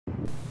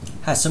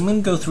Hi, so I'm going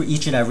to go through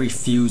each and every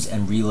fuse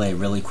and relay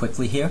really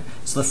quickly here.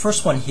 So the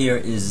first one here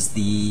is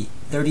the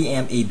 30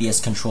 amp ABS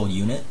control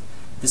unit.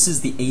 This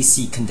is the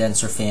AC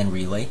condenser fan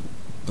relay,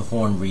 the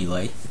horn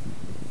relay,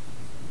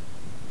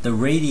 the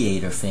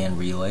radiator fan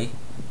relay,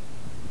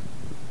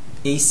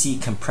 AC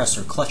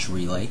compressor clutch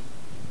relay,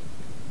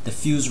 the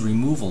fuse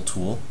removal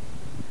tool.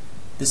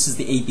 This is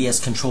the ABS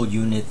control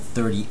unit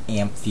 30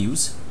 amp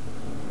fuse.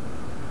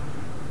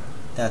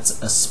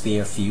 That's a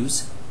spare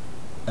fuse,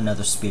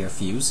 another spare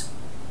fuse.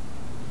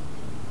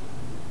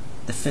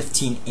 The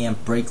 15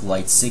 amp brake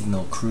light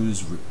signal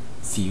cruise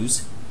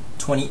fuse,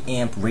 20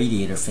 amp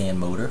radiator fan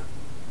motor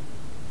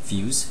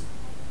fuse,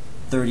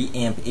 30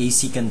 amp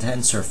AC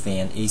condenser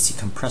fan AC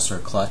compressor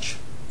clutch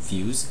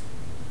fuse,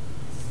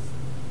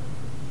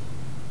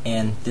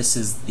 and this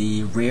is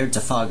the rear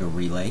defogger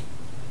relay,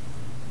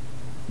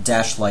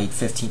 dash light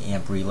 15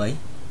 amp relay,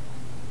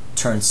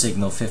 turn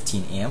signal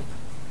 15 amp,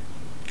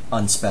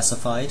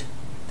 unspecified.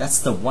 That's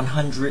the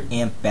 100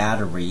 amp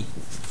battery,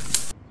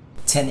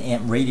 10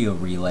 amp radio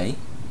relay,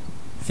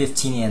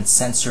 15 amp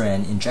sensor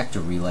and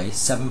injector relay,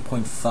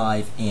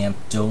 7.5 amp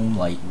dome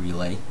light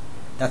relay.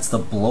 That's the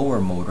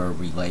blower motor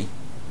relay,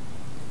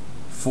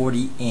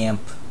 40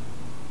 amp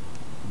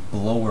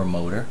blower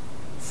motor,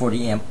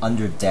 40 amp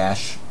under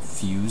dash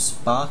fuse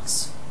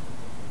box.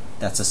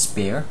 That's a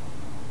spare.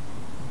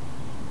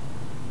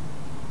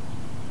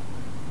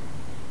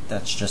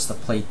 That's just a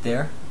plate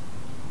there.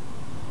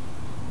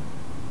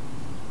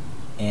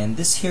 And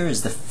this here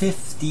is the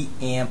 50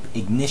 amp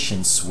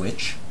ignition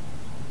switch.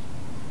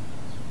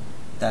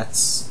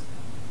 That's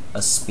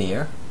a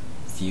spare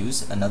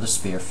fuse, another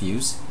spare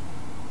fuse.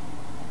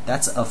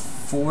 That's a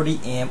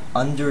 40 amp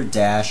under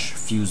dash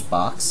fuse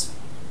box,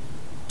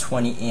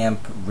 20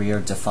 amp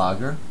rear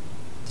defogger,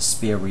 the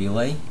spare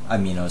relay,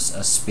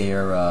 a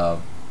spare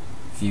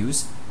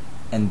fuse,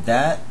 and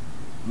that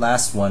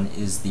last one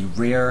is the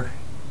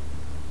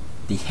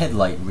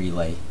headlight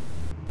relay.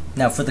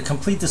 Now for the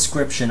complete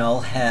description,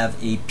 I'll have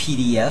a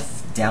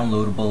PDF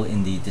downloadable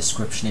in the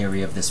description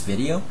area of this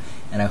video,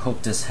 and I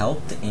hope this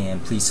helped,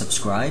 and please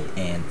subscribe,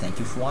 and thank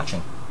you for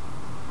watching.